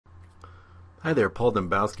Hi there, Paul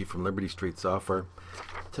Dembowski from Liberty Street Software.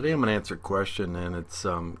 Today I'm going to answer a question, and it's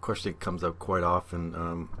a question that comes up quite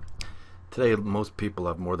often. Today, most people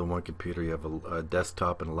have more than one computer. You have a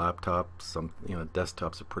desktop and a laptop.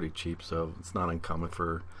 Desktops are pretty cheap, so it's not uncommon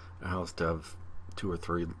for a house to have two or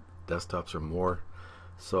three desktops or more.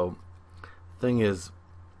 So, thing is,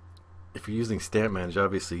 if you're using StampManage,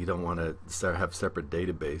 obviously you don't want to have separate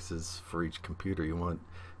databases for each computer. You want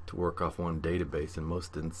to work off one database in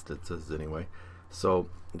most instances anyway. So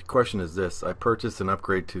the question is this: I purchased an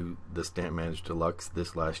upgrade to the StampManage Deluxe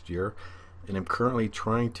this last year, and I'm currently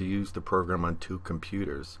trying to use the program on two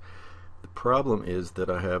computers. The problem is that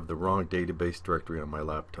I have the wrong database directory on my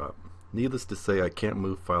laptop. Needless to say, I can't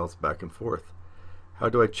move files back and forth. How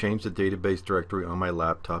do I change the database directory on my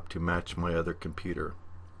laptop to match my other computer?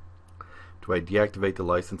 Do I deactivate the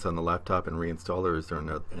license on the laptop and reinstall it, or is there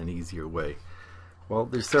an easier way? Well,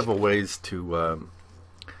 there's several ways to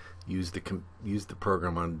use the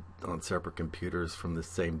program on separate computers from the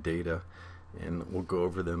same data, and we'll go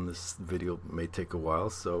over them. This video may take a while.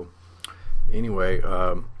 So anyway,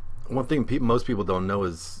 one thing most people don't know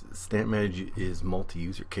is StampManage is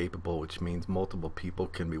multi-user capable, which means multiple people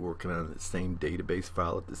can be working on the same database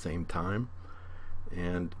file at the same time.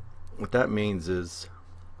 And what that means is,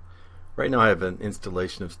 right now I have an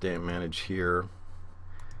installation of StampManage here,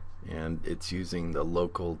 and it's using the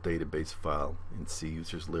local database file in C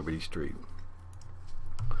users Liberty Street.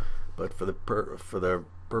 But for the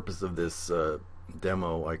purpose of this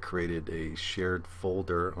demo, I created a shared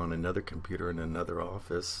folder on another computer in another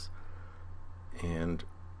office, and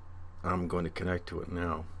I'm going to connect to it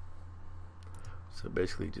now. So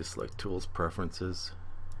basically, just select Tools, Preferences,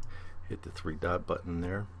 hit the three-dot button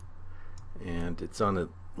there, and it's on a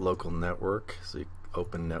local network. So you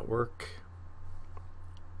open Network.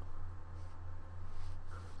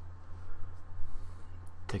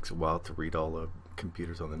 Takes a while to read all the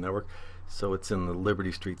computers on the network. So it's in the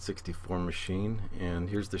Liberty Street 64 machine, and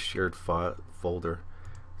here's the shared folder.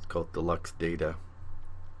 It's called Deluxe Data,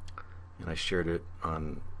 and I shared it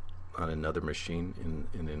on another machine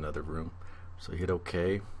in another room. So hit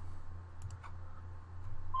OK,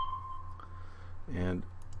 and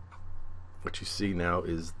what you see now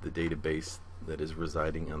is the database that is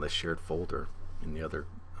residing on the shared folder on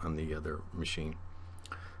the other machine.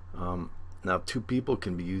 Now, two people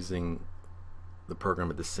can be using the program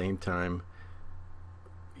at the same time,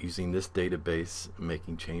 using this database,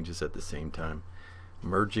 making changes at the same time.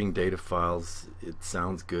 Merging data files, it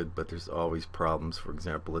sounds good, but there's always problems. For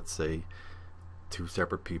example, let's say two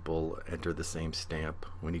separate people enter the same stamp.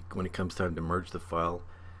 When it comes time to merge the file,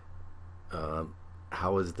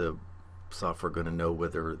 how is the software going to know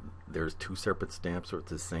whether there's two separate stamps or it's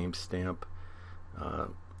the same stamp?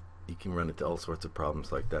 You can run into all sorts of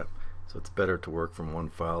problems like that. So it's better to work from one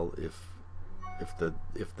file if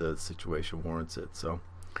the situation warrants it. So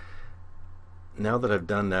now that I've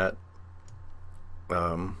done that,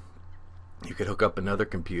 you could hook up another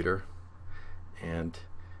computer, and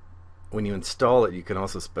when you install it, you can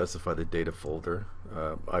also specify the data folder.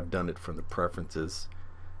 I've done it from the preferences.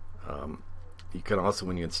 You can also,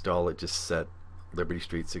 when you install it, just set Liberty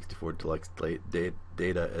Street 64 Deluxe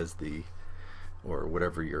data as or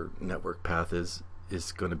whatever your network path is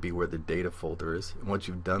going to be where the data folder is. And once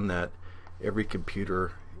you've done that, every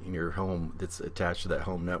computer in your home that's attached to that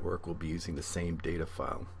home network will be using the same data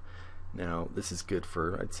file. Now, this is good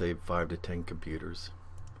for, I'd say, 5 to 10 computers.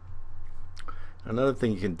 Another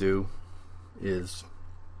thing you can do is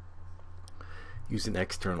use an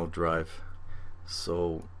external drive.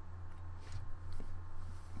 So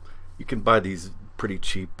you can buy these pretty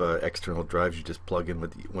cheap external drives. You just plug in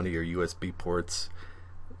with one of your USB ports.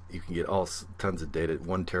 You can get tons of data.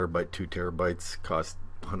 1 terabyte, 2 terabytes cost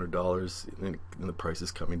 $100, and the price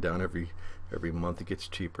is coming down every month. It gets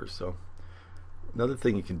cheaper. So another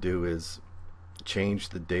thing you can do is change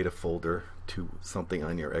the data folder to something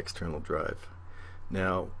on your external drive.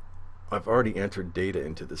 Now, I've already entered data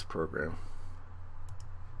into this program.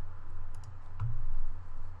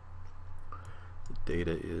 The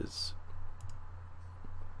data is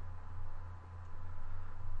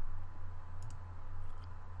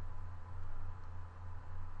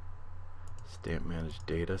StampManage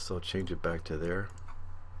data, so I'll change it back to there,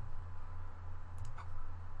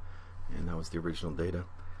 and that was the original data.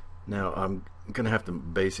 Now I'm gonna have to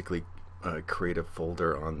basically create a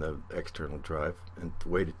folder on the external drive, and the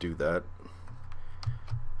way to do that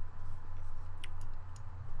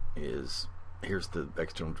is, here's the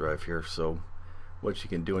external drive here. So what you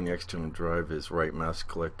can do in the external drive is right mouse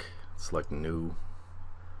click, select New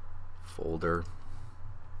Folder,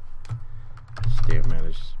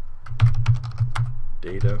 StampManage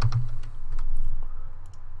data,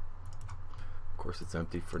 course, it's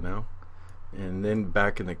empty for now. And then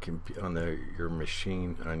back in the your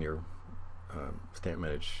machine on your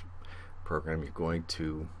StampManage program, you're going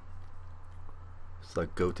to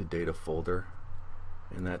select Go to Data Folder,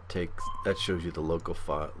 and that shows you the local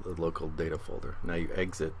file, the local data folder. Now you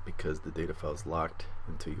exit because the data file is locked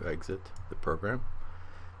until you exit the program,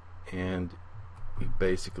 and you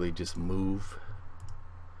basically just move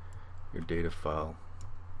your data file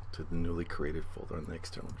to the newly created folder on the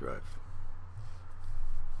external drive.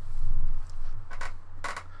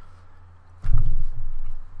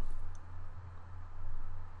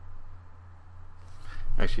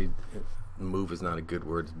 Actually, move is not a good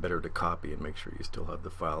word. It's better to copy and make sure you still have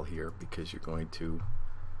the file here, because you're going to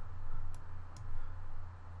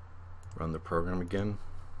run the program again.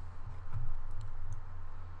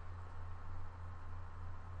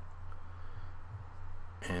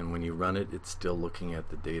 And when you run it, it's still looking at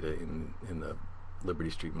the data in the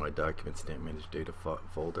Liberty Street My Documents StampManage data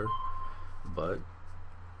folder, but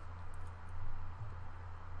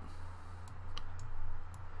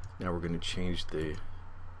now we're going to change the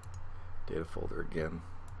data folder again.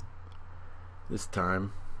 This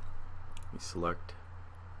time we select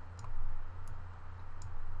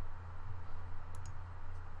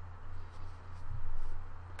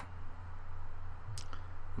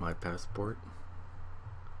My Passport,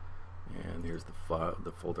 and here's the file,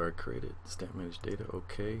 the folder I created, StampManage data.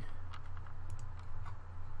 Okay.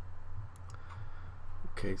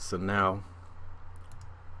 So now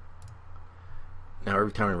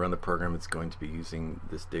every time we run the program, it's going to be using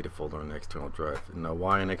this data folder on the external drive. And now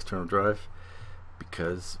why an external drive?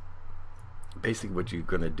 Because basically what you're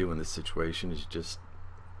going to do in this situation is just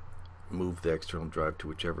move the external drive to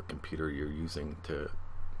whichever computer you're using to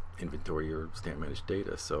inventory your StampManage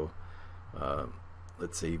data. So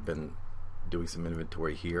let's say you've been doing some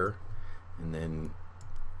inventory here, and then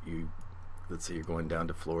let's say you're going down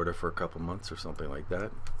to Florida for a couple months or something like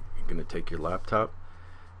that. You're going to take your laptop,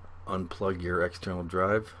 unplug your external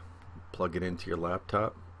drive, plug it into your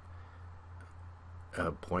laptop,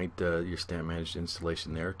 point your StampManage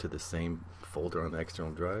installation there to the same folder on the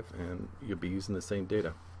external drive, and you'll be using the same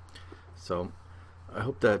data. So I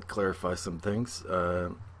hope that clarifies some things.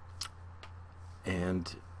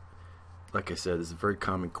 And like I said, this is a very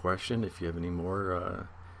common question. If you have any more,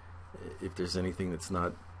 if there's anything that's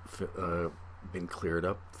not been cleared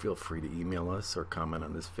up, feel free to email us or comment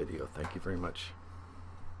on this video. Thank you very much.